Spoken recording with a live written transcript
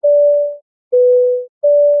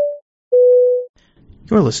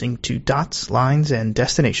You're listening to Dots, Lines, and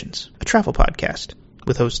Destinations, a travel podcast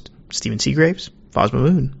with hosts Stephen Seagraves, Fosma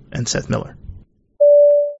Moon, and Seth Miller.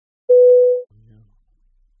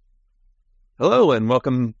 Hello, and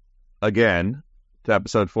welcome again to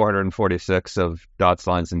episode 446 of Dots,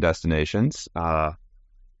 Lines, and Destinations.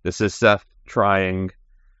 This is Seth trying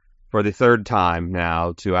for the third time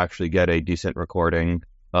now to actually get a decent recording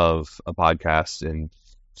of a podcast. And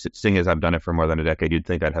seeing as I've done it for more than a decade, you'd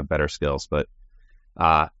think I'd have better skills, but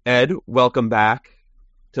Ed, welcome back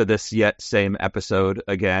to this yet same episode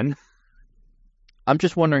again. I'm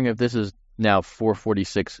just wondering if this is now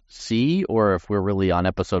 446C or if we're really on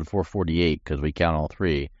episode 448 because we count all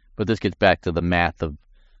three. But this gets back to the math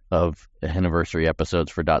of anniversary episodes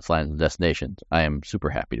for Dots, Lines, and Destinations. I am super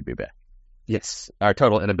happy to be back. Yes, our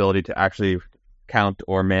total inability to actually count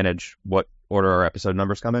or manage what order our episode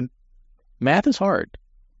numbers come in. Math is hard.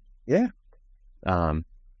 Yeah.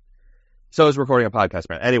 So is recording a podcast,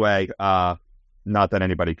 man. Anyway, not that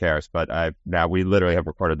anybody cares, but we literally have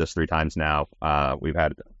recorded this 3 times now. We've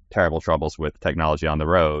had terrible troubles with technology on the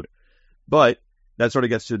road. But that sort of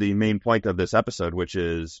gets to the main point of this episode, which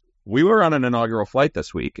is we were on an inaugural flight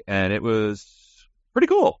this week, and it was pretty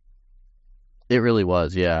cool. It really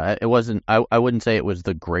was, yeah. It wasn't. I wouldn't say it was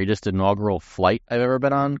the greatest inaugural flight I've ever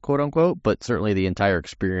been on, quote unquote, but certainly the entire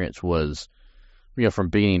experience was, from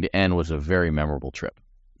beginning to end, was a very memorable trip.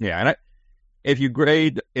 Yeah, and if you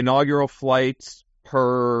grade inaugural flights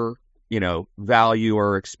per, value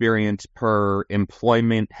or experience per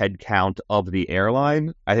employment headcount of the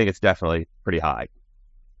airline, I think it's definitely pretty high.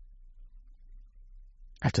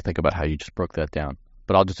 I have to think about how you just broke that down,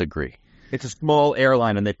 but I'll just agree. It's a small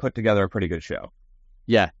airline, and they put together a pretty good show.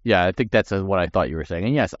 Yeah, I think that's what I thought you were saying.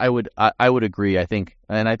 And yes, I would agree. I think,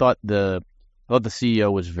 and I thought the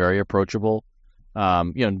CEO was very approachable.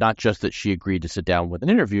 Not just that she agreed to sit down with an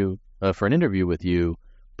interview for an interview with you,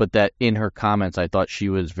 but that in her comments, I thought she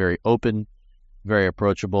was very open, very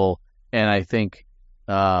approachable, and I think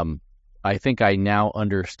I now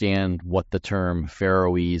understand what the term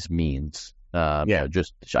Faroes means. I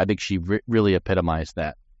think she really epitomized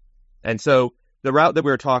that. And so the route that we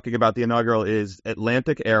were talking about, the inaugural, is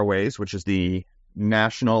Atlantic Airways, which is the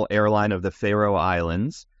national airline of the Faroe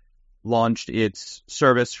Islands, launched its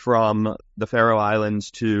service from the Faroe Islands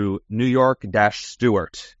to New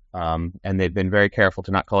York-Stewart. And they've been very careful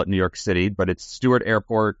to not call it New York City, but it's Stewart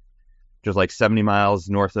Airport, just like 70 miles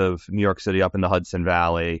north of New York City up in the Hudson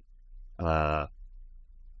Valley. An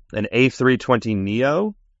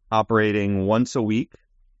A320neo operating once a week,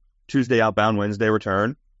 Tuesday outbound, Wednesday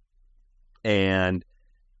return. And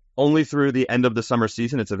only through the end of the summer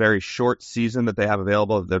season. It's a very short season that they have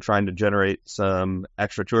available. They're trying to generate some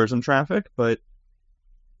extra tourism traffic, but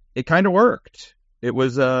it kind of worked. It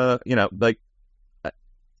was,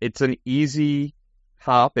 it's an easy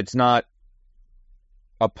hop. It's not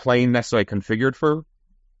a plane necessarily configured for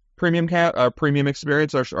premium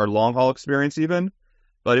experience or long haul experience even,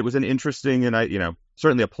 but it was an interesting and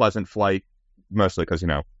certainly a pleasant flight, mostly because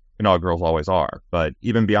inaugurals always are. But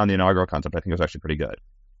even beyond the inaugural concept, I think it was actually pretty good.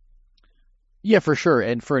 Yeah, for sure.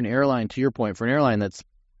 And for an airline, to your point, for an airline that's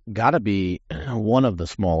got to be one of the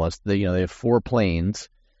smallest, they have 4 planes.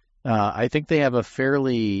 I think they have a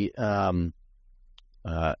fairly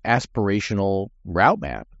aspirational route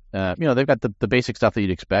map. They've got the basic stuff that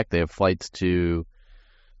you'd expect. They have flights to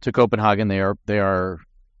Copenhagen. They are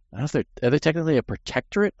I don't know are they technically a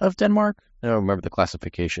protectorate of Denmark? I don't remember the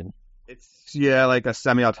classification. It's like a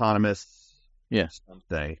semi-autonomous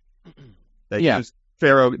something. They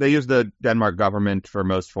use the Denmark government for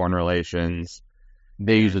most foreign relations.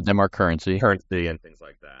 They use the Denmark currency and things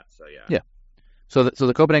like that. So yeah. So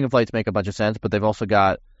the Copenhagen flights make a bunch of sense, but they've also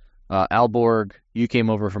got Aalborg. You came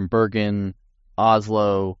over from Bergen,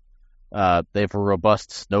 Oslo. They have a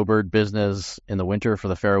robust snowbird business in the winter for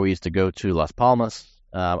the Faroese to go to Las Palmas.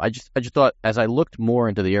 I just thought, as I looked more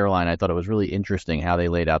into the airline, I thought it was really interesting how they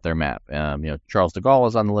laid out their map. Charles de Gaulle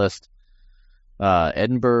is on the list,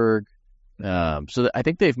 Edinburgh. So I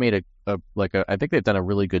think they've made I think they've done a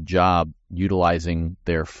really good job utilizing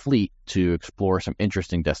their fleet to explore some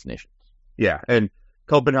interesting destinations. Yeah, and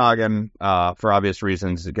Copenhagen, for obvious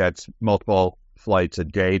reasons, it gets multiple flights a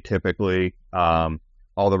day typically. All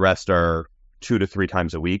the rest are 2 to 3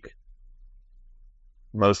 times a week,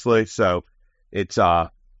 mostly. So it's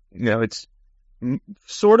it's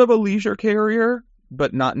sort of a leisure carrier,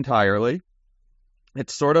 but not entirely.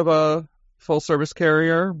 It's sort of a full service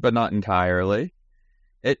carrier, but not entirely.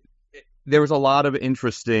 There was a lot of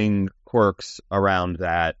interesting quirks around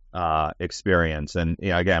that experience, and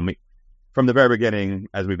again, from the very beginning,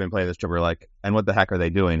 as we've been playing this trip, we're like, and what the heck are they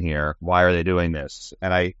doing here? Why are they doing this?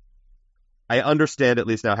 And I I understand, at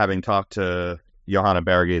least now, having talked to Johanna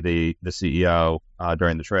Berge, the CEO,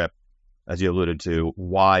 during the trip, as you alluded to,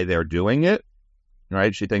 why they're doing it.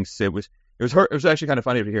 Right? She thinks it was actually kind of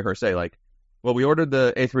funny to hear her say, like, well, we ordered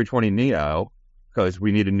the A320neo because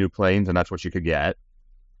we needed new planes and that's what you could get.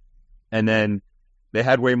 And then they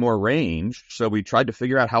had way more range, so we tried to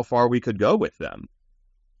figure out how far we could go with them.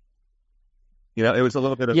 You know, it was a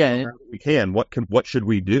little bit of we can. What should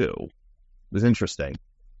we do? It was interesting.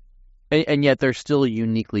 And yet they're still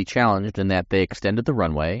uniquely challenged in that they extended the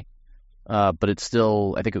runway, but it's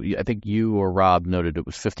still, I think you or Rob noted it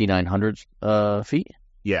was 5,900 feet.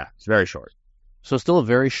 Yeah, it's very short. So still a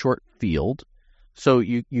very short field. So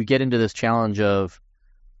you get into this challenge of,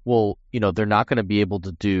 well, you know, they're not going to be able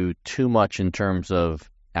to do too much in terms of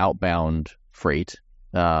outbound freight,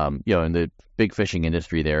 you know, in the big fishing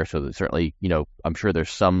industry there. So that certainly, you know, I'm sure there's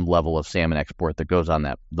some level of salmon export that goes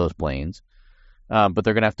on those planes. But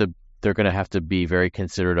they're going to have to be very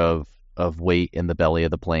considerate of weight in the belly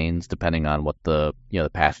of the planes, depending on what the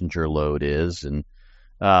passenger load is. And,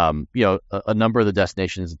 you know, a number of the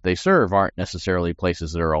destinations that they serve aren't necessarily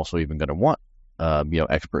places that are also even going to want, you know,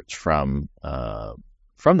 experts from the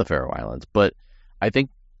Faroe Islands. But I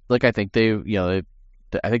think they've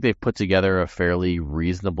put together a fairly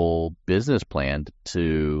reasonable business plan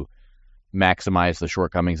to maximize the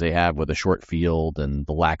shortcomings they have with a short field and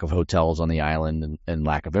the lack of hotels on the island and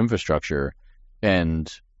lack of infrastructure,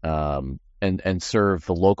 and serve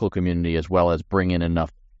the local community as well as bring in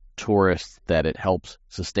enough tourists that it helps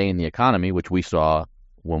sustain the economy, which we saw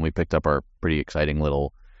when we picked up our pretty exciting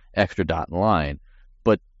little extra dot in line,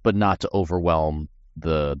 but not to overwhelm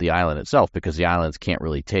the island itself, because the islands can't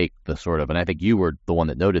really take the sort of, and I think you were the one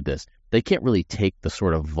that noted this, they can't really take the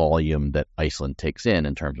sort of volume that Iceland takes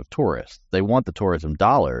in terms of tourists. They want the tourism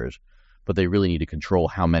dollars, but they really need to control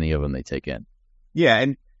how many of them they take in. Yeah,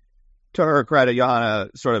 and to her credit, Johanna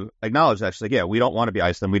sort of acknowledged that. She's like, yeah, we don't want to be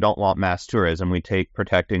Iceland. We don't want mass tourism. We take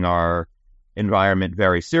protecting our environment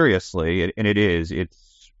very seriously, and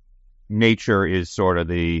nature is sort of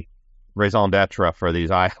the raison d'etre for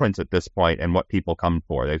these islands at this point, and what people come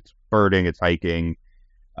for. It's birding, it's hiking,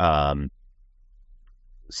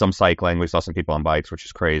 some cycling. We saw some people on bikes, which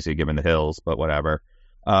is crazy given the hills, but whatever.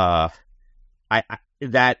 She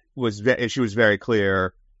was very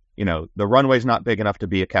clear. You know, the runway's not big enough to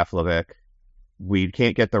be a Keflavik. We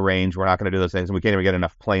can't get the range. We're not going to do those things, and we can't even get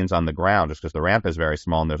enough planes on the ground just because the ramp is very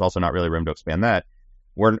small, and there's also not really room to expand that.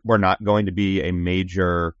 We're not going to be a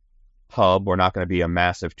major hub. We're not going to be a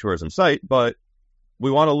massive tourism site, but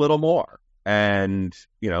we want a little more. And,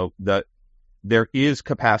 you know, there is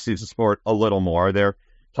capacity to support a little more. They're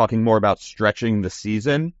talking more about stretching the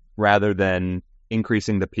season rather than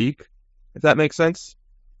increasing the peak, if that makes sense.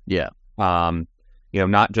 Yeah. You know,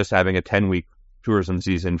 not just having a 10-week tourism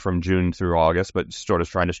season from June through August, but sort of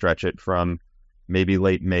trying to stretch it from maybe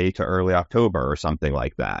late May to early October or something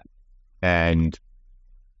like that. And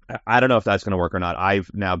I don't know if that's going to work or not. I've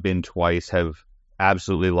now been twice, have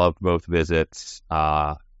absolutely loved both visits.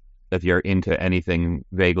 If you're into anything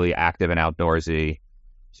vaguely active and outdoorsy,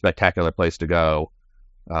 spectacular place to go.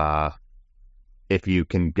 If you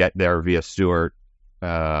can get there via Stewart,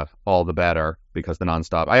 all the better, because the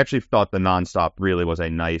nonstop. I actually thought the nonstop really was a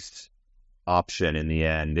nice option in the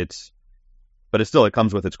end. But it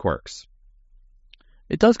comes with its quirks.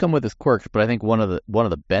 It does come with its quirks, but I think one of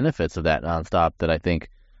the benefits of that nonstop that I think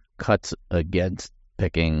cuts against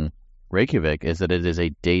picking Reykjavik is that it is a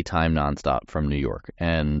daytime nonstop from New York.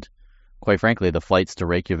 And quite frankly, the flights to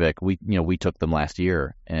Reykjavik, we took them last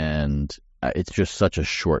year, and it's just such a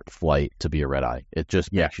short flight to be a red eye. It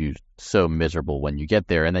just makes you so miserable when you get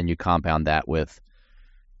there, and then you compound that with,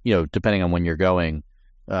 depending on when you're going,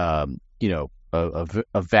 a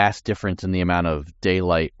vast difference in the amount of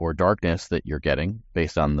daylight or darkness that you're getting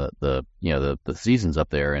based on the seasons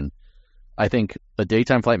up there. And I think a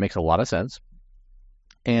daytime flight makes a lot of sense.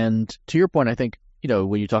 And to your point, I think,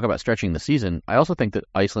 when you talk about stretching the season, I also think that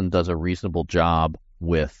Iceland does a reasonable job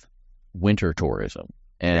with winter tourism.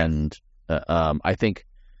 And I think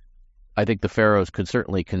the Faroes could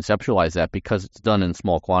certainly conceptualize that because it's done in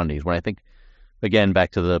small quantities. When I think, again,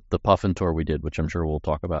 back to the Puffin tour we did, which I'm sure we'll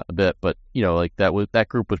talk about a bit, but that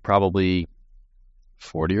group was probably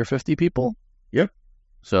 40 or 50 people. Yeah.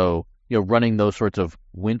 So, running those sorts of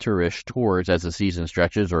winterish tours as the season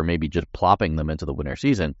stretches, or maybe just plopping them into the winter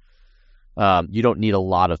season, you don't need a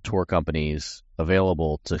lot of tour companies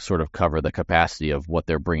available to sort of cover the capacity of what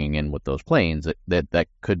they're bringing in with those planes. That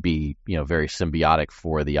could be, very symbiotic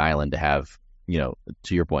for the island to have, to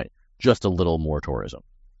your point, just a little more tourism.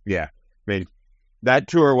 Yeah. I mean, that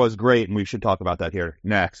tour was great, and we should talk about that here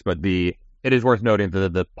next. But the it is worth noting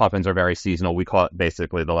that the puffins are very seasonal. We call it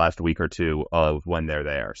basically the last week or two of when they're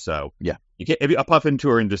there. So Yeah. If a puffin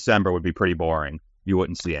tour in December would be pretty boring. You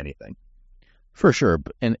wouldn't see anything. For sure.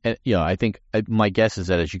 And I think my guess is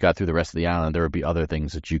that as you got through the rest of the island, there would be other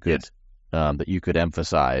things that you could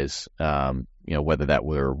emphasize, whether that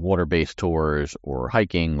were water-based tours or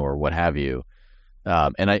hiking or what have you.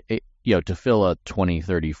 To fill a 20,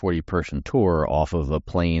 30, 40 person tour off of a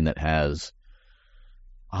plane that has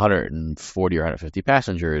 140 or 150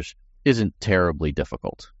 passengers isn't terribly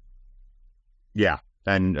difficult. Yeah.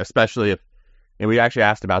 And especially and we actually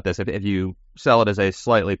asked about this, if you sell it as a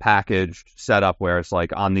slightly packaged setup where it's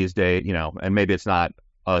like on these days, and maybe it's not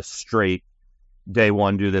a straight day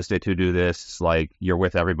one, do this, day two, do this, like you're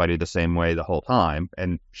with everybody the same way the whole time.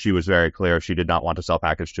 And she was very clear. She did not want to sell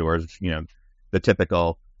package tours, the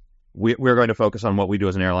typical, we're going to focus on what we do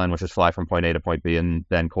as an airline, which is fly from point A to point B and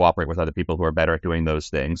then cooperate with other people who are better at doing those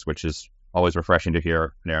things, which is always refreshing to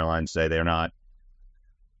hear an airline say they're not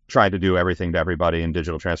trying to do everything to everybody in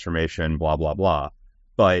digital transformation, blah, blah, blah.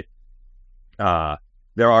 But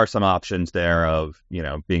there are some options there of,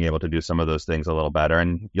 being able to do some of those things a little better.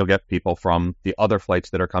 And you'll get people from the other flights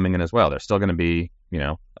that are coming in as well. There's still going to be,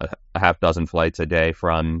 a half dozen flights a day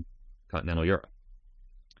from continental Europe.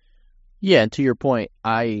 Yeah, and to your point,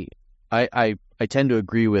 I tend to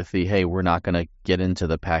agree with hey, we're not going to get into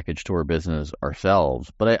the package tour business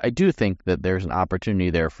ourselves. But I do think that there's an opportunity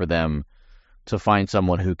there for them to find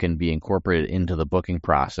someone who can be incorporated into the booking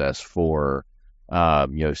process for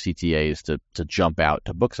CTAs to jump out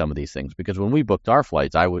to book some of these things. Because when we booked our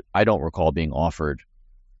flights, I don't recall being offered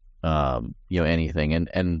anything.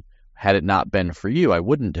 And had it not been for you, I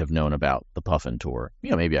wouldn't have known about the Puffin tour.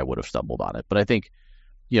 Maybe I would have stumbled on it. But I think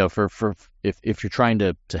for if you're trying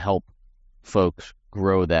to help folks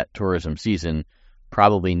grow that tourism season,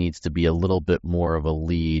 probably needs to be a little bit more of a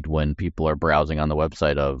lead when people are browsing on the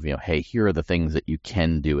website of, hey, here are the things that you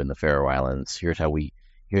can do in the Faroe Islands. Here's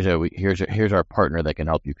our partner that can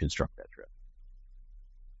help you construct that trip.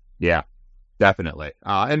 Yeah, definitely.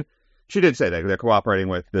 And she did say that they're cooperating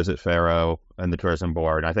with Visit Faro and the tourism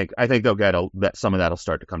board. I think they'll get some of that'll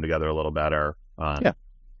start to come together a little better. Yeah.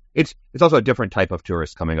 It's also a different type of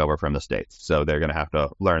tourist coming over from the States, so they're going to have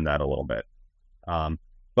to learn that a little bit.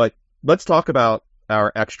 But let's talk about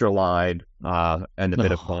our extra line and a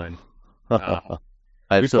bit of fun.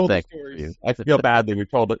 I'm so thankful for you. I feel badly. We've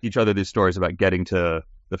told each other these stories about getting to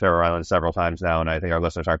the Faroe Islands several times now, and I think our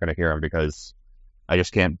listeners aren't going to hear them because I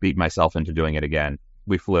just can't beat myself into doing it again.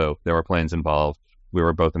 We flew. There were planes involved. We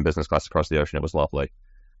were both in business class across the ocean. It was lovely.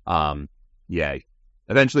 Yay.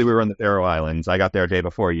 Eventually, we were in the Faroe Islands. I got there a day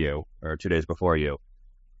before you, or 2 days before you.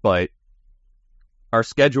 But our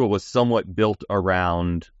schedule was somewhat built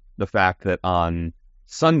around the fact that on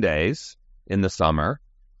Sundays in the summer,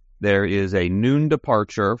 there is a noon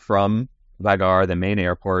departure from Vagar, the main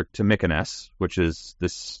airport, to Mykonos, which is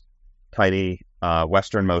this tiny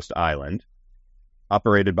westernmost island,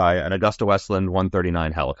 operated by an Augusta Westland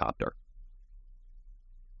 139 helicopter.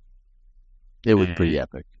 It was pretty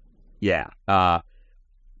epic. Yeah.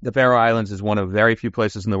 The Faroe Islands is one of very few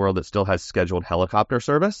places in the world that still has scheduled helicopter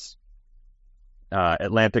service.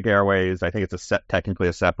 Atlantic Airways, I think it's technically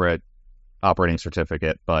a separate operating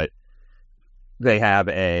certificate, but they have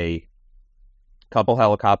a couple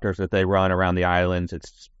helicopters that they run around the islands.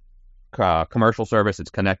 It's commercial service. It's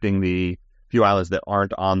connecting the few islands that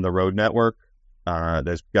aren't on the road network.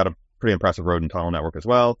 There's got a pretty impressive road and tunnel network as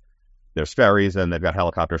well. There's ferries, and they've got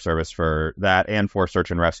helicopter service for that and for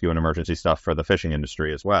search and rescue and emergency stuff for the fishing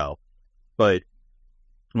industry as well. But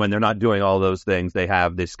when they're not doing all those things, they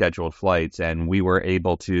have these scheduled flights, and we were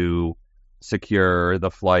able to secure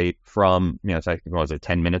the flight from, it's like, what was it,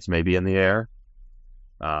 10 minutes maybe in the air?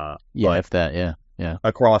 If that, yeah.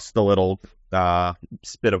 Across the little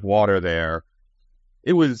spit of water there.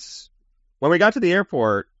 It was, when we got to the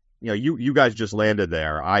airport, you guys just landed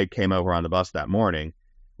there. I came over on the bus that morning.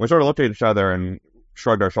 We sort of looked at each other and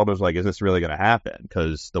shrugged our shoulders like, is this really going to happen?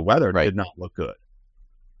 Because the weather did not look good.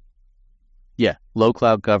 Yeah, low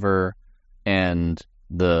cloud cover, and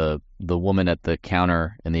the woman at the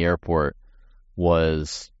counter in the airport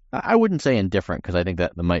was, I wouldn't say indifferent, because I think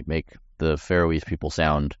that might make the Faroese people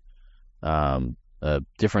sound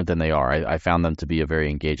different than they are. I found them to be a very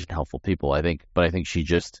engaged and helpful people, I think. But I think she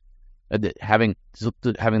just, having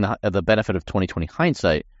the benefit of 2020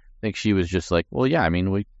 hindsight, I think she was just like, well, yeah, I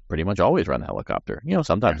mean, we pretty much always run the helicopter.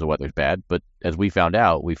 Sometimes the weather's bad, but as we found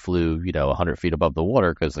out, we flew, 100 feet above the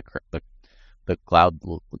water because the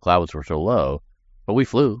clouds were so low. But we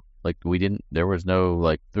flew. There was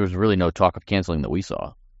really no talk of canceling that we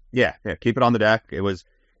saw. Yeah, keep it on the deck. It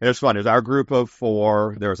It was fun. It was our group of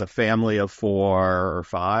 4. There was a family of 4 or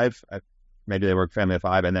 5. Maybe they were a family of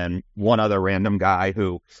 5. And then one other random guy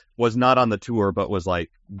who was not on the tour, but was like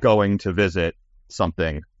going to visit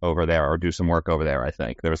something over there or do some work over there, I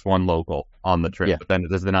think. There was one local on the trip, but then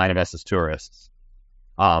there's the 9 of us as tourists.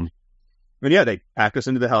 But yeah, they packed us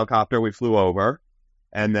into the helicopter. We flew over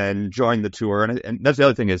and then joined the tour. And that's the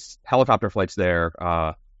other thing is helicopter flights there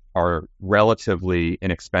are relatively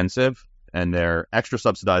inexpensive, and they're extra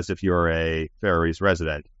subsidized if you're a Faroese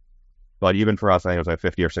resident. But even for us, I think it was like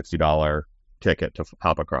 $50 or $60 ticket to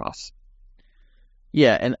hop across.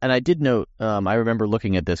 Yeah, and I did note, I remember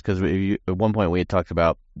looking at this because at one point we had talked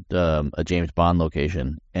about a James Bond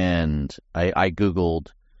location, and I Googled,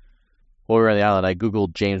 while we were on the island, I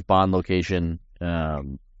Googled James Bond location,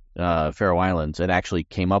 Faroe Islands, and actually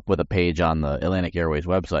came up with a page on the Atlantic Airways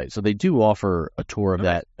website. So they do offer a tour of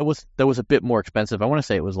that. That was a bit more expensive. I want to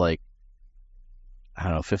say it was like, I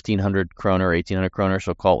don't know, 1,500 kroner, 1,800 kroner,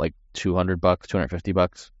 so call it like $200,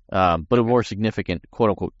 $250. But a more significant quote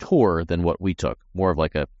unquote tour than what we took, more of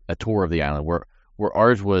like a tour of the island, where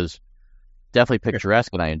ours was definitely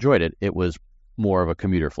picturesque and I enjoyed it. It was more of a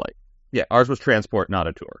commuter flight. Yeah, ours was transport, not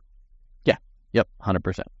a tour. Yeah, yep,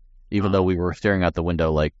 100%. Even though we were staring out the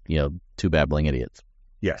window like, 2 babbling idiots.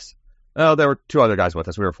 Yes. Oh, there were 2 other guys with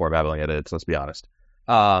us. We were 4 babbling idiots, let's be honest.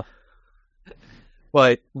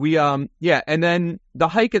 But we, and then the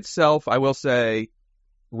hike itself, I will say,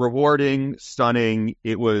 rewarding, stunning.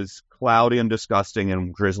 It was cloudy and disgusting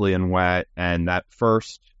and drizzly and wet, and that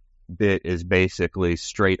first bit is basically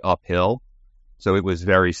straight uphill, so it was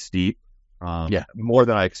very steep. More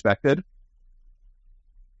than I expected,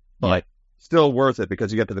 but still worth it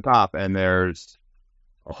because you get to the top and there's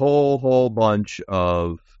a whole bunch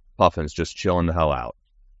of puffins just chilling the hell out.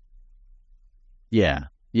 Yeah,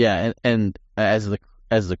 and as the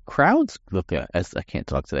crowds as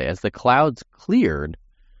the clouds cleared,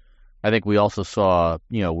 I think we also saw,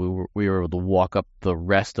 we were able to walk up the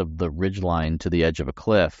rest of the ridgeline to the edge of a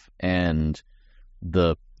cliff, and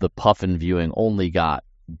the puffin viewing only got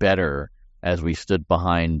better as we stood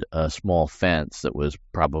behind a small fence that was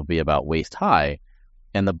probably about waist high,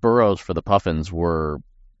 and the burrows for the puffins were,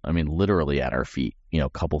 literally at our feet, a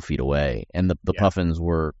couple feet away, and the puffins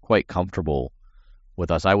were quite comfortable with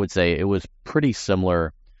us. I would say it was pretty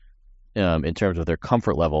similar in terms of their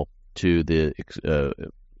comfort level to the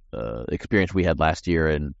experience we had last year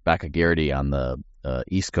in Bakagerdi on the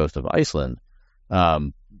east coast of Iceland.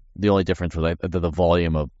 The only difference was that the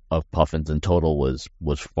volume of puffins in total was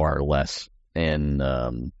far less in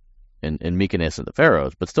Mykonos and the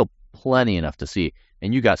Faroes, but still plenty enough to see.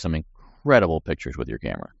 And you got some incredible pictures with your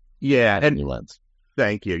camera. Yeah, and your lens.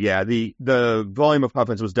 Thank you. Yeah, the volume of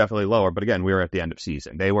puffins was definitely lower, but again, we were at the end of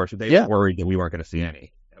season. They were worried that we weren't going to see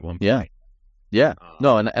any at one point. Yeah.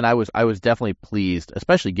 No, and I was definitely pleased,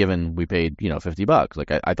 especially given we paid, $50.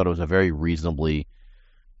 Like I thought it was a very reasonably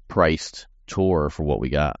priced tour for what we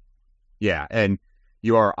got. Yeah, and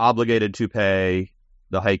you are obligated to pay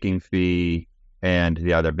the hiking fee and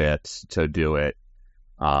the other bits to do it.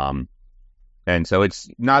 And so it's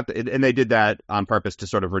not, and they did that on purpose to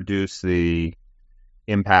sort of reduce the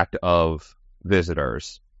impact of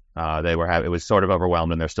visitors. It was sort of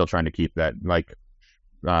overwhelmed, and they're still trying to keep that, like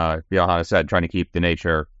Johanna said, trying to keep the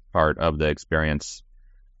nature part of the experience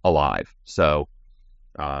alive. So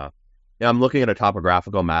I'm looking at a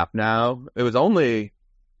topographical map now. It was only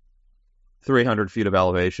 300 feet of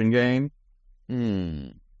elevation gain.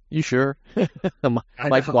 You sure?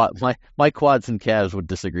 my quads and calves would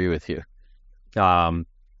disagree with you. The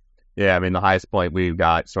highest point we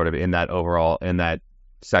got sort of in that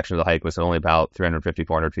section of the hike was only about 350,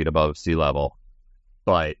 400 feet above sea level.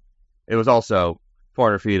 But it was also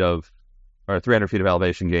 300 feet of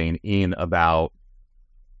elevation gain in about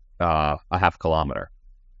a half kilometer.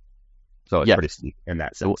 So it's pretty steep in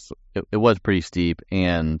that sense. It was pretty steep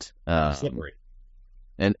and slippery.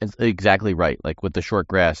 And it's exactly right. Like with the short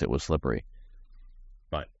grass, it was slippery.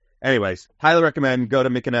 But anyways, highly recommend go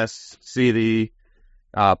to Mykonos, see the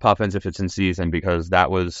puffins if it's in season, because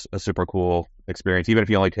that was a super cool experience. Even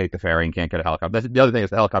if you only take the ferry and can't get a helicopter. The other thing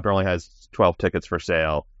is the helicopter only has 12 tickets for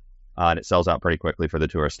sale, and it sells out pretty quickly for the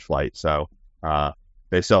tourist flight. So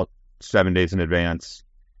they sell 7 days in advance.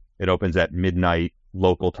 It opens at midnight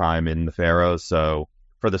local time in the Faroes. So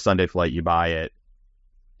for the Sunday flight, you buy it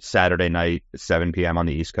Saturday night at 7 p.m. on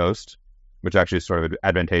the East Coast, which actually is sort of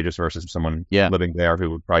advantageous versus someone living there who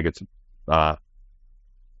would probably get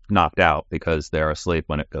knocked out because they're asleep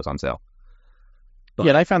when it goes on sale. But,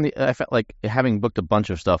 and I felt like having booked a bunch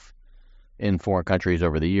of stuff in foreign countries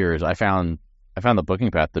over the years, I found the booking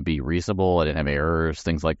path to be reasonable. I didn't have errors,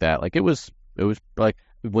 things like that. Like it was like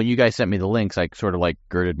when you guys sent me the links, I sort of like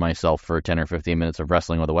girded myself for 10 or 15 minutes of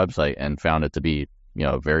wrestling with the website and found it to be,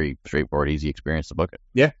 a very straightforward, easy experience to book it.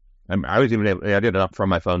 Yeah. I was even able, I did it up from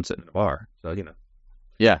my phone sitting in the bar. So,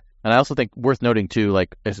 Yeah. And I also think worth noting too,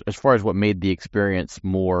 like as far as what made the experience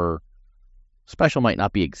more special might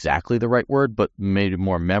not be exactly the right word, but made it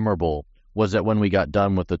more memorable was that when we got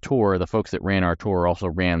done with the tour, the folks that ran our tour also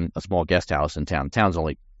ran a small guest house in town. Town's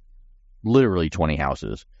only literally 20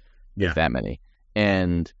 houses, if that many.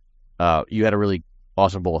 And you had a really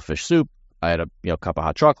awesome bowl of fish soup. I had a cup of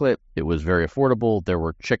hot chocolate. It was very affordable. There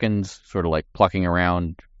were chickens sort of like plucking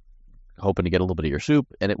around, hoping to get a little bit of your soup.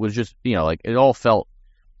 And it was just, like it all felt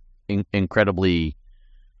incredibly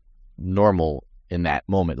normal in that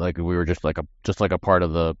moment. Like we were just like a part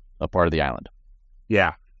of the island.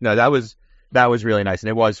 Yeah. No, that was really nice. And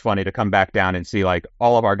it was funny to come back down and see like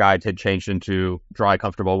all of our guides had changed into dry,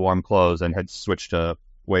 comfortable, warm clothes and had switched to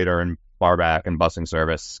waiter and barback and busing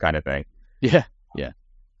service kind of thing. Yeah.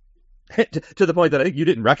 To the point that I think you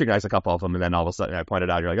didn't recognize a couple of them, and then all of a sudden I pointed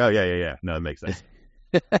out, you're like, oh yeah. No, it makes sense.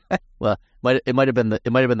 Well, it might have been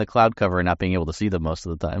the cloud cover and not being able to see them most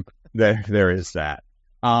of the time. There is that.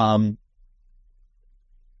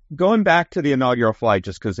 Going back to the inaugural flight,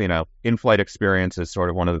 just because in-flight experience is sort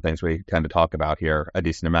of one of the things we tend to talk about here a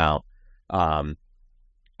decent amount. I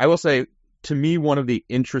will say, to me, one of the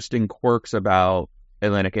interesting quirks about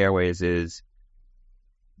Atlantic Airways is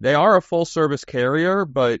they are a full-service carrier,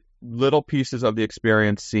 but little pieces of the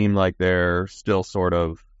experience seem like they're still sort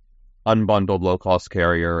of unbundled low-cost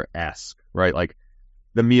carrier-esque, right? Like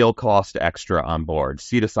the meal cost extra on board,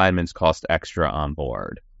 seat assignments cost extra on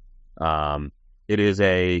board. It is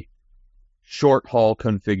a short-haul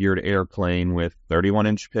configured airplane with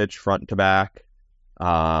 31-inch pitch front to back,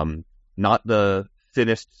 not the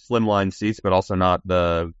thinnest slimline seats, but also not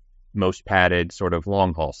the most padded sort of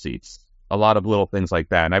long-haul seats. A lot of little things like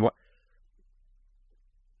that. And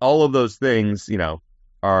all of those things,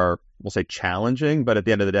 are, we'll say, challenging, but at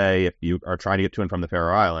the end of the day, if you are trying to get to and from the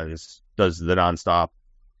Faroe Islands, does the nonstop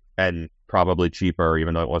and probably cheaper,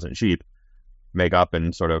 even though it wasn't cheap, make up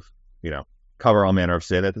and sort of, cover all manner of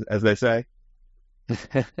sin, as they say?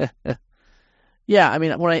 Yeah, I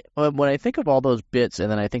mean, when I think of all those bits,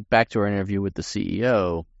 and then I think back to our interview with the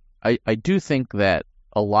CEO, I do think that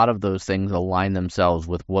a lot of those things align themselves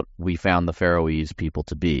with what we found the Faroese people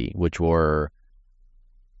to be, which were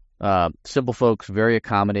simple folks, very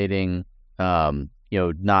accommodating,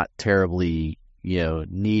 not terribly,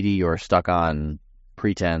 needy or stuck on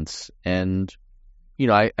pretense. And,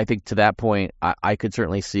 I think to that point, I could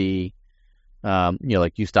certainly see,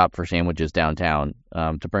 like you stop for sandwiches downtown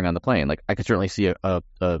to bring on the plane. Like I could certainly see a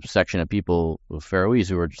section of people with Faroese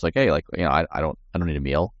who are just like, hey, like, I don't need a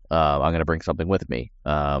meal. I'm going to bring something with me.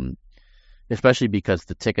 Especially because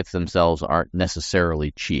the tickets themselves aren't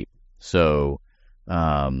necessarily cheap. So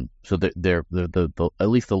they're at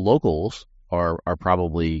least the locals are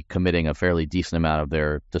probably committing a fairly decent amount of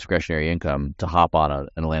their discretionary income to hop on an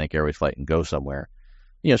Atlantic Airways flight and go somewhere.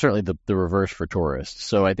 Certainly the reverse for tourists.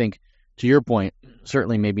 So I think, to your point,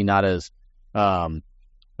 certainly maybe not as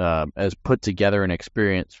put together an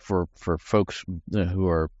experience for folks who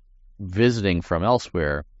are visiting from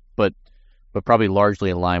elsewhere, but probably largely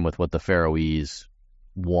in line with what the Faroese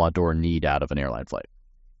want or need out of an airline flight.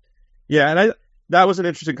 Yeah, and that was an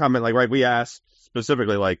interesting comment. Like, right, we asked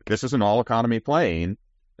specifically, like, this is an all-economy plane,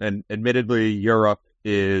 and admittedly, Europe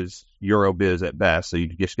is Eurobiz at best, so you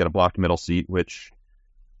just get a blocked middle seat, which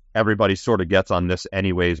everybody sort of gets on this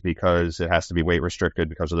anyways because it has to be weight restricted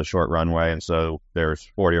because of the short runway, and so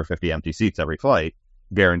there's 40 or 50 empty seats every flight,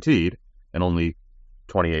 guaranteed, and only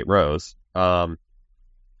 28 rows. But,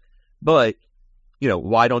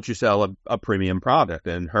 why don't you sell a premium product?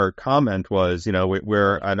 And her comment was,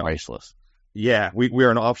 we're priceless. Yeah,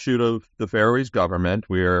 we're an offshoot of the Faroese government.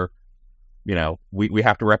 We're, we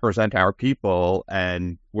have to represent our people,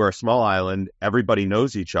 and we're a small island. Everybody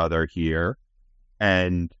knows each other here,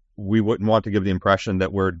 and we wouldn't want to give the impression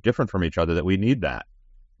that we're different from each other, that we need that.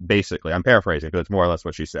 Basically, I'm paraphrasing, but it's more or less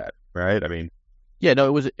what she said, right? I mean, yeah, no,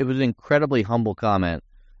 it was an incredibly humble comment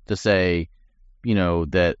to say,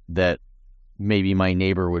 that maybe my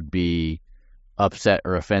neighbor would be upset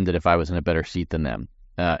or offended if I was in a better seat than them.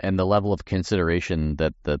 And the level of consideration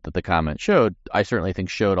that the comment showed, I certainly think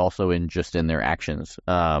showed also in their actions.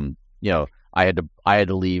 I had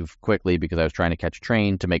to leave quickly because I was trying to catch a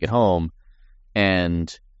train to make it home,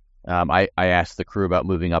 and I asked the crew about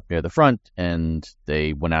moving up near the front, and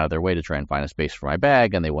they went out of their way to try and find a space for my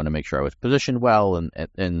bag, and they wanted to make sure I was positioned well,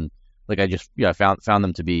 and like I just found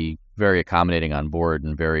them to be very accommodating on board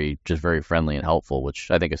and very friendly and helpful,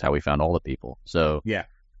 which I think is how we found all the people. So yeah.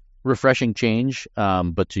 refreshing change.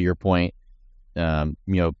 But to your point,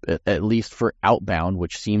 at least for outbound,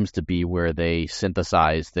 which seems to be where they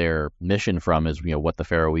synthesize their mission from, is what the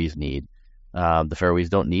Faroese need. The Faroese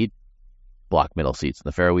don't need block middle seats.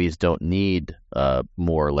 The Faroese don't need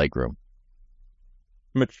more legroom.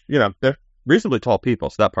 Which, they're reasonably tall people,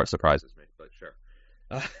 so that part surprises me, but sure.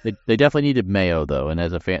 They definitely needed mayo, though, and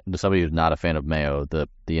as somebody who's not a fan of mayo, the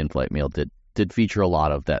in-flight meal did feature a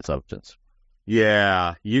lot of that substance.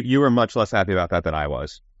 Yeah, you were much less happy about that than I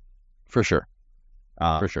was. For sure.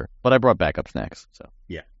 For sure. But I brought backup snacks, so.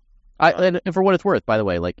 Yeah. And for what it's worth, by the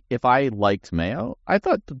way, like, if I liked mayo, I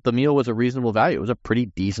thought the meal was a reasonable value. It was a pretty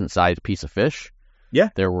decent-sized piece of fish. Yeah.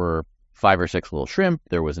 There were 5 or 6 little shrimp.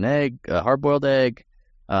 There was an egg, a hard-boiled egg.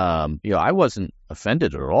 I wasn't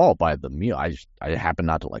offended at all by the meal. I happen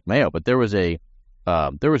not to like mayo, but there was a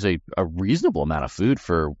reasonable amount of food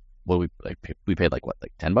for what we paid like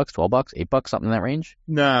 $10, $12, $8, something in that range.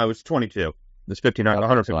 No, it was 22. It's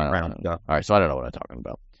 150 rounds. Yeah. All right, so I don't know what I'm talking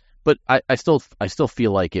about, but I still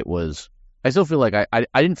feel like it was. I still feel like I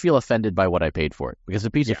didn't feel offended by what I paid for it, because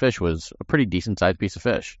the piece of fish was a pretty decent sized piece of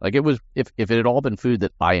fish. Like, it was, if it had all been food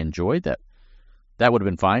that I enjoyed, that would have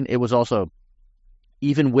been fine. It was also,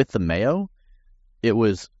 even with the mayo, it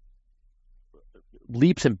was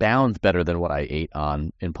leaps and bounds better than what I ate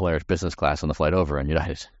in Polaris business class on the flight over in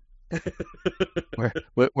United.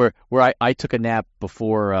 where I took a nap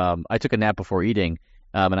before eating,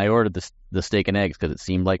 and I ordered the steak and eggs because it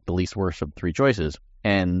seemed like the least worst of the 3 choices,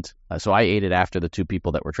 and so I ate it after the 2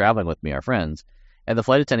 people that were traveling with me, our friends, and the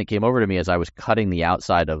flight attendant came over to me as I was cutting the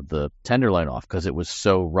outside of the tenderloin off because it was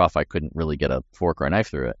so rough I couldn't really get a fork or a knife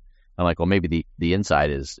through it. I'm like, well, maybe the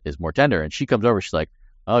inside is more tender, and she comes over, she's like,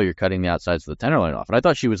 oh, you're cutting the outsides of the tenderloin off, and I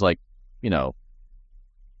thought she was like,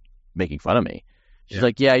 making fun of me. She's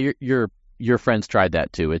like, yeah, your friends tried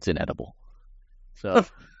that too. It's inedible. So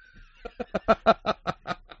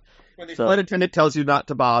when the flight attendant tells you not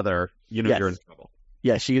to bother, you're in trouble.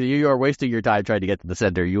 Yeah, you are wasting your time trying to get to the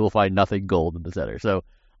center. You will find nothing gold in the center. So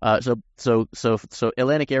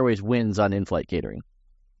Atlantic Airways wins on in-flight catering.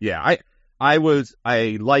 Yeah, I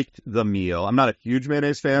liked the meal. I'm not a huge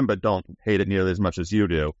mayonnaise fan, but don't hate it nearly as much as you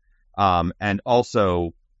do. And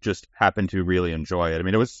also just happened to really enjoy it. I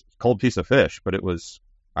mean, it was a cold piece of fish, but it was,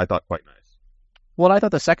 I thought, quite nice. Well, I thought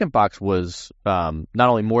the second box was not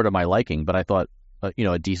only more to my liking, but I thought,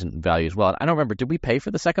 a decent value as well. I don't remember, did we pay for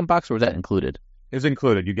the second box, or was that included? It was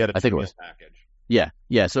included. You get a 2 meal package.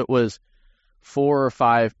 Yeah. So it was 4 or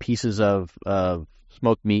 5 pieces of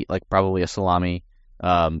smoked meat, like probably a salami,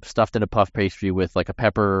 stuffed in a puff pastry with like a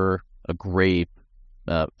pepper, a grape,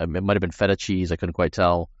 it might have been feta cheese, I couldn't quite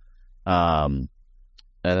tell.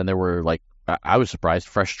 And then there were, like, I was surprised,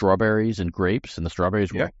 fresh strawberries and grapes, and the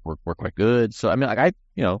strawberries were quite good. So, I mean, like,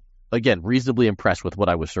 again, reasonably impressed with what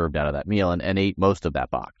I was served out of that meal, and ate most of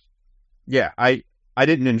that box. Yeah, I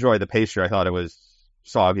didn't enjoy the pastry. I thought it was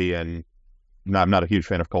soggy, and I'm not a huge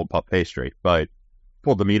fan of cold puff pastry, but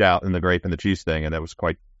pulled the meat out and the grape and the cheese thing, and that was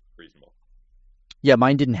quite reasonable. Yeah,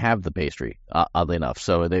 mine didn't have the pastry, oddly enough.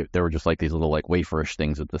 So they were just like these little, like, waferish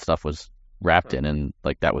things that the stuff was wrapped in, and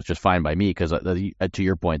like that was just fine by me because to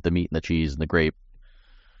your point, the meat and the cheese and the grape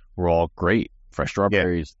were all great. Fresh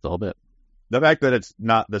strawberries, the whole bit. The fact that it's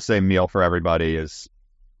not the same meal for everybody is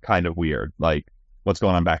kind of weird. Like, what's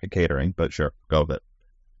going on back at catering? But sure, go with it.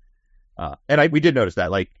 And we did notice that,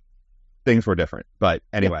 like, things were different. But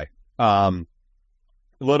anyway,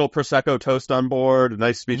 little Prosecco toast on board. A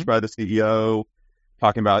nice speech by the CEO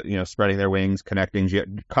talking about spreading their wings,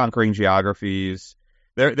 conquering geographies.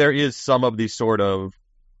 There is some of the sort of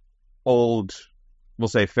old, we'll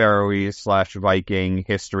say, Faroese / Viking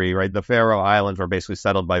history, right? The Faroe Islands were basically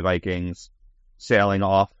settled by Vikings sailing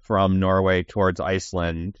off from Norway towards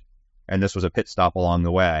Iceland, and this was a pit stop along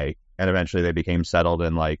the way, and eventually they became settled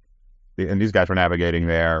in, like, and these guys were navigating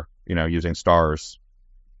there, using stars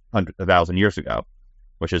 1,000 years ago,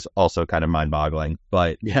 which is also kind of mind-boggling.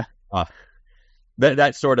 But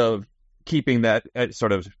that sort of keeping that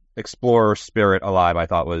sort of explorer spirit alive, I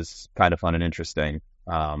thought was kind of fun and interesting.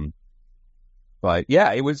 But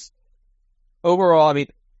yeah, it was overall, I mean,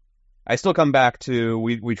 I still come back to,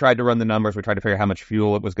 we tried to run the numbers, we tried to figure out how much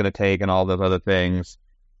fuel it was going to take and all those other things.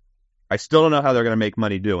 I still don't know how they're going to make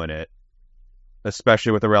money doing it,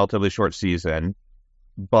 especially with a relatively short season.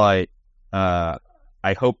 But I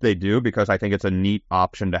hope they do, because I think it's a neat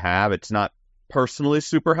option to have. It's not personally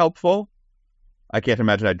super helpful. I can't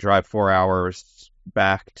imagine I'd drive 4 hours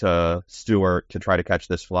back to Stewart to try to catch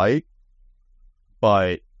this flight.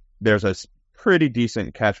 But there's a pretty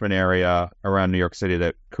decent catchment area around New York City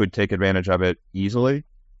that could take advantage of it easily.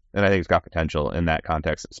 And I think it's got potential in that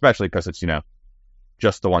context, especially because it's,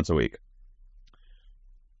 just the once a week.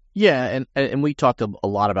 Yeah, and we talked a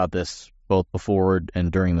lot about this both before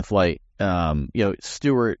and during the flight.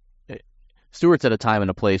 Stewart's at a time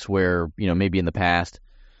and a place where, maybe in the past,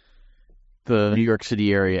 the New York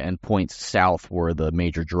City area and points south were the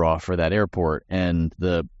major draw for that airport, and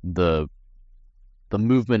the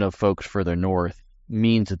movement of folks further north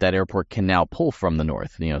means that airport can now pull from the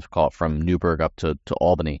north, call it from Newburgh up to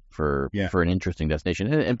Albany for an interesting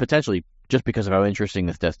destination, and potentially just because of how interesting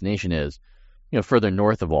this destination is, further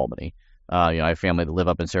north of Albany. I have family that live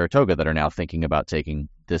up in Saratoga that are now thinking about taking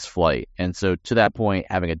this flight. And so to that point,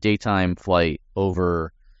 having a daytime flight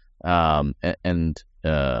over, the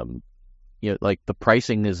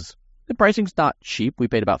pricing's not cheap. We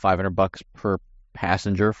paid about $500 per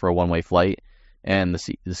passenger for a one-way flight. And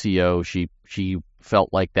the CEO, she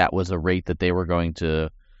felt like that was a rate that they were going to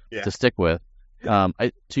stick with.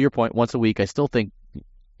 To your point, once a week, I still think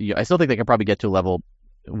they can probably get to a level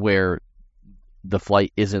where the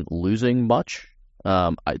flight isn't losing much.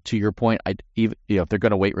 To your point, if they're going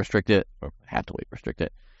to weight restrict it, or have to weight restrict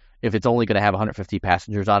it, if it's only going to have 150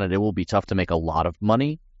 passengers on it, it will be tough to make a lot of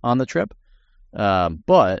money on the trip.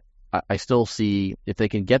 But I still see if they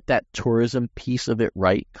can get that tourism piece of it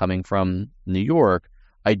right coming from New York,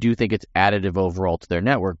 I do think it's additive overall to their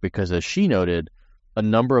network because, as she noted, a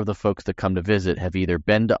number of the folks that come to visit have either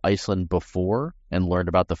been to Iceland before and learned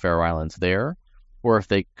about the Faroe Islands there, or if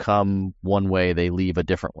they come one way, they leave a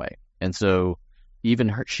different way. And so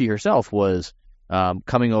even she herself was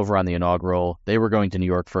coming over on the inaugural. They were going to New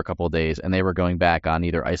York for a couple of days, and they were going back on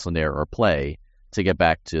either Icelandair or Play to get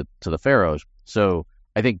back to the Faroes. So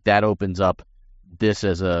I think that opens up this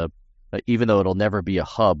as even though it'll never be a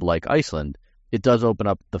hub like Iceland, it does open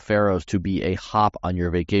up the Faroes to be a hop on your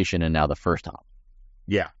vacation and now the first hop.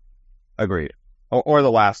 Yeah, agreed. Or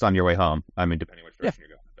the last on your way home. I mean, depending which direction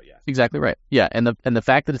you're going. But yeah, exactly right. Yeah, and the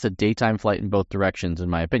fact that it's a daytime flight in both directions, in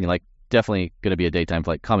my opinion, like definitely going to be a daytime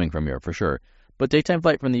flight coming from Europe for sure. But daytime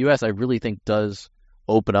flight from the U.S., I really think does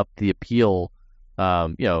open up the appeal.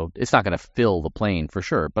 It's not going to fill the plane for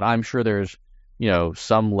sure, but I'm sure there's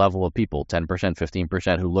some level of people, 10%,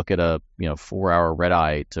 15%, who look at a 4-hour red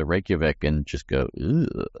eye to Reykjavik and just go,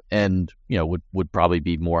 ugh, and would probably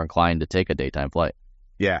be more inclined to take a daytime flight.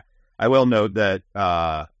 Yeah, I will note that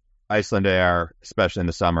Icelandair, especially in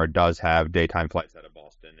the summer, does have daytime flights out of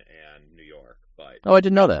Boston and New York. But I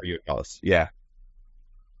didn't know that. For you, yeah,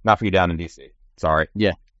 not for you down in DC. Sorry.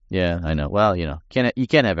 Yeah, I know. Well, you can't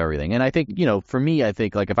have everything, and I think for me, I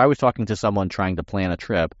think like if I was talking to someone trying to plan a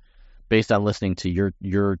trip based on listening to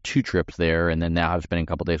your 2 trips there, and then now I'm spending a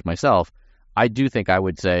couple days myself, I do think I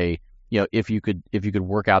would say, if you could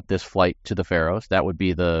work out this flight to the Faroes, that would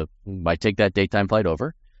be I take that daytime flight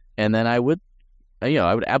over, and then I would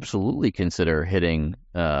absolutely consider hitting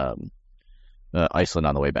Iceland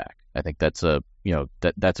on the way back. I think that's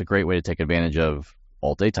that's a great way to take advantage of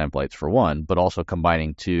all daytime flights for one, but also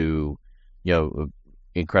combining 2,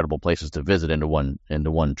 incredible places to visit into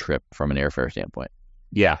one trip from an airfare standpoint.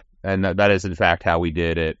 Yeah. And that is, in fact, how we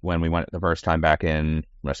did it when we went the first time back in,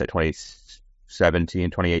 when I say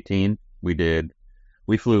 2017, 2018.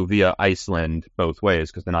 We flew via Iceland both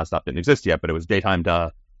ways because the nonstop didn't exist yet, but it was daytime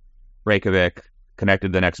to Reykjavik,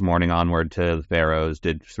 connected the next morning onward to the Faroes,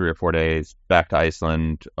 did 3 or 4 days, back to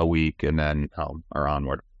Iceland a week, and then home or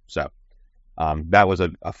onward. So that was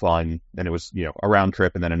a fun, and it was, a round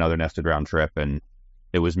trip and then another nested round trip, and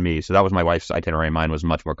it was me. So that was my wife's itinerary. Mine was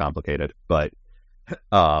much more complicated, but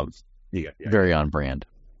very on brand.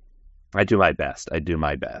 I do my best.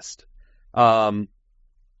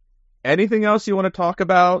 Anything else you want to talk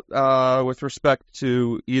about with respect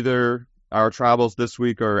to either our travels this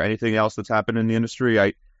week or anything else that's happened in the industry?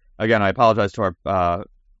 I apologize to our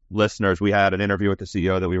listeners. We had an interview with the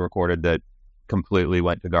CEO that we recorded that completely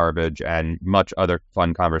went to garbage, and much other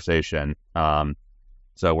fun conversation.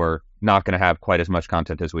 So we're not going to have quite as much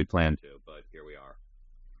content as we planned to, but here we are.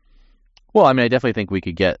 Well, I mean, I definitely think we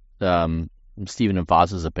could get Stephen and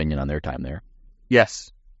Foz's opinion on their time there. Yes,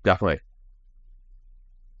 definitely.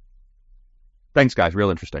 Thanks, guys. Real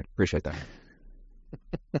interesting. Appreciate that.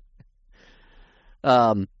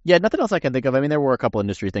 Nothing else I can think of. I mean, there were a couple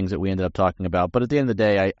industry things that we ended up talking about, but at the end of the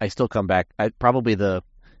day, I still come back.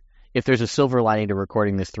 If there's a silver lining to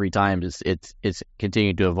recording this 3 times, it's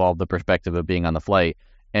continuing to evolve the perspective of being on the flight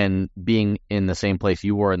and being in the same place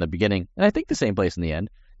you were in the beginning, and I think the same place in the end.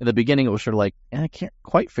 In the beginning, it was sort of like, I can't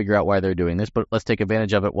quite figure out why they're doing this, but let's take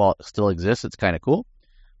advantage of it while it still exists. It's kind of cool.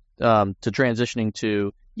 To transitioning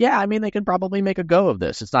to, I mean, they could probably make a go of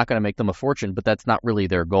this. It's not going to make them a fortune, but that's not really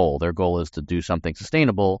their goal. Their goal is to do something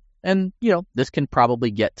sustainable, and, this can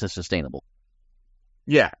probably get to sustainable.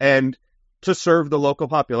 Yeah, and to serve the local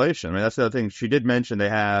population. I mean, that's the other thing. She did mention they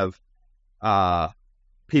have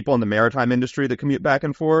people in the maritime industry that commute back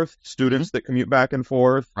and forth, students that commute back and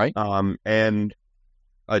forth, Right. And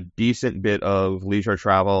a decent bit of leisure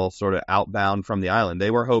travel sort of outbound from the island.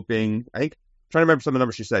 They were hoping, I think, trying to remember some of the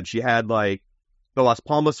numbers she said. She had like the Las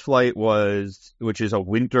Palmas flight which is a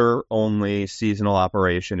winter only seasonal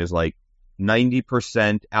operation, is like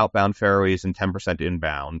 90% outbound Faroes and 10%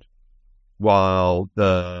 inbound, while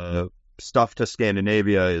the stuff to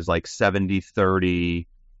Scandinavia is like 70-30,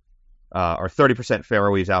 or 30%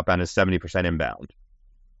 Faroese outbound is 70% inbound.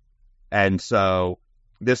 And so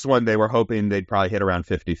this one, they were hoping they'd probably hit around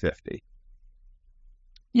 50-50.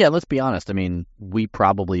 Yeah, let's be honest. I mean, we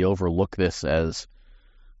probably overlook this as,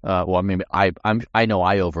 well, I mean, I know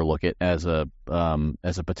I overlook it as a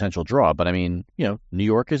potential draw, but I mean, New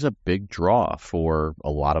York is a big draw for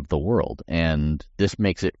a lot of the world, and this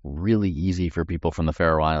makes it really easy for people from the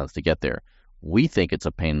Faroe Islands to get there. We think it's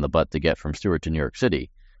a pain in the butt to get from Stewart to New York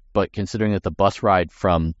City, but considering that the bus ride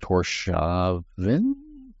from Tórshavn,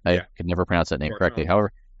 I could never pronounce that name correctly.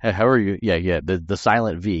 However you, the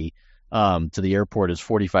silent V, to the airport is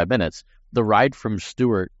 45 minutes. The ride from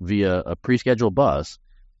Stewart via a pre-scheduled bus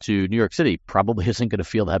to New York City probably isn't going to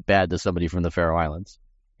feel that bad to somebody from the Faroe Islands.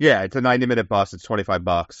 Yeah, it's a 90-minute bus. It's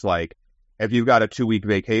 $25. Like, if you've got a 2-week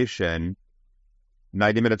vacation,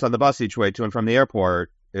 90 minutes on the bus each way to and from the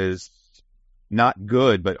airport is not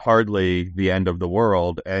good, but hardly the end of the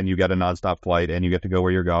world. And you get a nonstop flight, and you get to go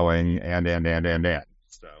where you're going, and.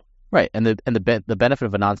 So right, and the benefit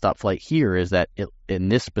of a nonstop flight here is that in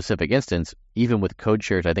this specific instance, even with code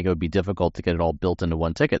shares, I think it would be difficult to get it all built into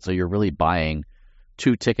one ticket. So you're really buying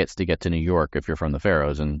 2 tickets to get to New York if you're from the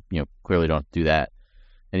Faroes, and clearly don't do that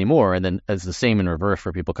anymore. And then as the same in reverse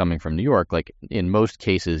for people coming from New York, like in most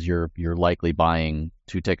cases, you're likely buying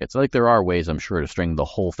 2 tickets. Like there are ways, I'm sure, to string the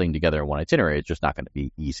whole thing together in one itinerary. It's just not going to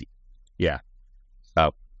be easy. Yeah.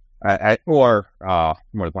 So, or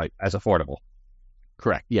more like as affordable.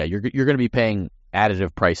 Correct. Yeah, you're going to be paying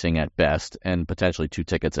additive pricing at best, and potentially 2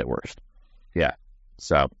 tickets at worst. Yeah.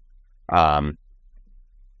 So,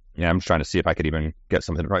 yeah, I'm just trying to see if I could even get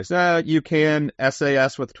something to price. You can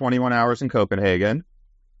SAS with 21 hours in Copenhagen.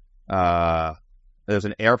 There's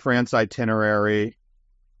an Air France itinerary.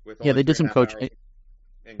 Yeah, they did some coach. I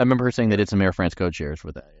remember her saying they did some Air France code shares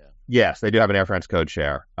with that. Yeah. Yes, they do have an Air France code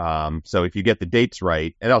share. So if you get the dates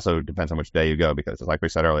right, it also depends on which day you go, because like we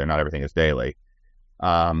said earlier, not everything is daily.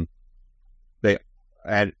 And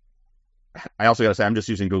I also got to say, I'm just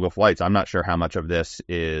using Google Flights. I'm not sure how much of this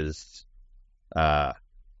is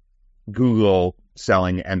Google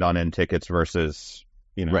selling end-on-end tickets versus,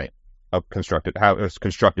 right, how it's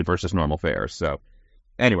constructed versus normal fares. So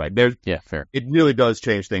anyway, fair. It really does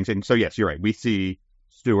change things. And so yes, you're right. We see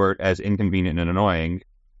Stewart as inconvenient and annoying,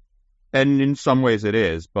 and in some ways it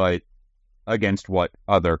is, but against what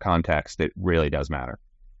other context it really does matter.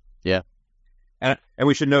 Yeah. And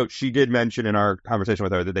we should note, she did mention in our conversation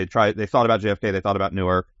with her that they thought about JFK, they thought about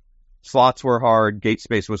Newark. Slots were hard, gate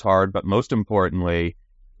space was hard, but most importantly,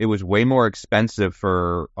 it was way more expensive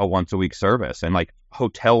for a once-a-week service, and like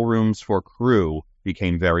hotel rooms for crew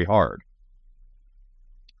became very hard.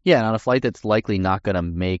 Yeah, and on a flight that's likely not going to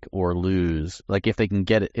make or lose, like if they can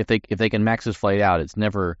get it, if they can max this flight out, it's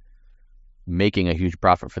never making a huge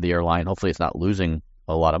profit for the airline. Hopefully, it's not losing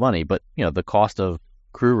a lot of money, but the cost of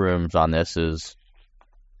crew rooms on this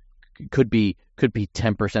could be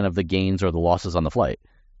 10% of the gains or the losses on the flight.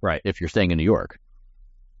 Right. If you're staying in New York.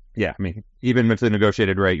 Yeah, I mean, even if it's a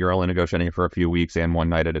negotiated rate, you're only negotiating for a few weeks and one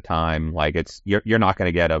night at a time. Like you're not going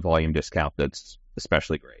to get a volume discount that's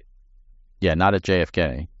especially great. Yeah, not at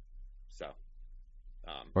JFK. So,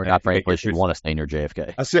 or not for any place you want to stay near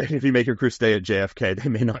JFK. I said if you make your crew stay at JFK, they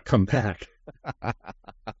may not come back.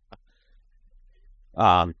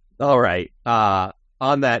 All right.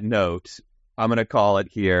 On that note, I'm going to call it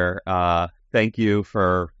here. Thank you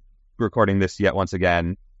for recording this yet once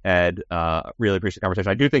again, Ed. Really appreciate the conversation.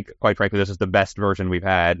 I do think, quite frankly, this is the best version we've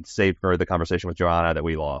had, save for the conversation with Joanna that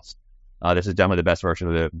we lost. This is definitely the best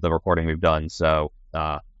version of the recording we've done. So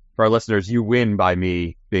for our listeners, you win by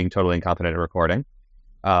me being totally incompetent at recording.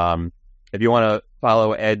 If you want to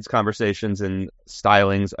follow Ed's conversations and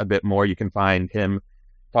stylings a bit more, you can find him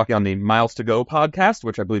talking on the Miles to Go podcast,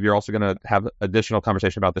 which I believe you're also going to have additional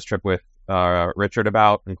conversation about this trip with Richard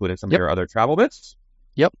about, including some of your other travel bits.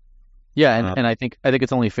 Yep. Yeah, and I think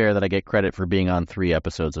it's only fair that I get credit for being on 3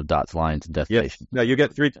 episodes of Dots, Lines, and Destinations. No, you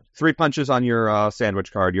get three punches on your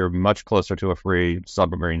sandwich card. You're much closer to a free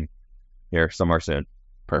submarine here somewhere soon.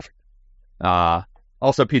 Perfect.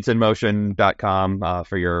 Also, pizzainmotion.com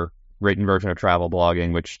for your written version of travel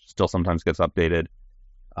blogging, which still sometimes gets updated.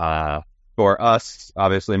 But for us,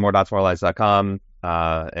 obviously, more.smorelies.com,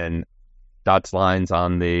 and Dots Lines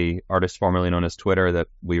on the artist formerly known as Twitter that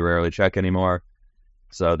we rarely check anymore.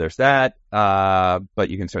 So there's that. But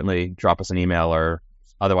you can certainly drop us an email or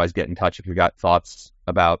otherwise get in touch if you've got thoughts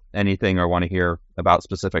about anything or want to hear about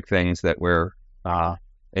specific things that we're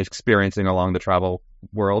experiencing along the travel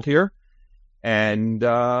world here. And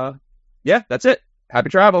yeah, that's it. Happy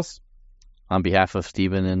travels. On behalf of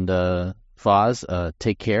Stephen and Foz,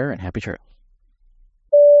 take care and happy trails.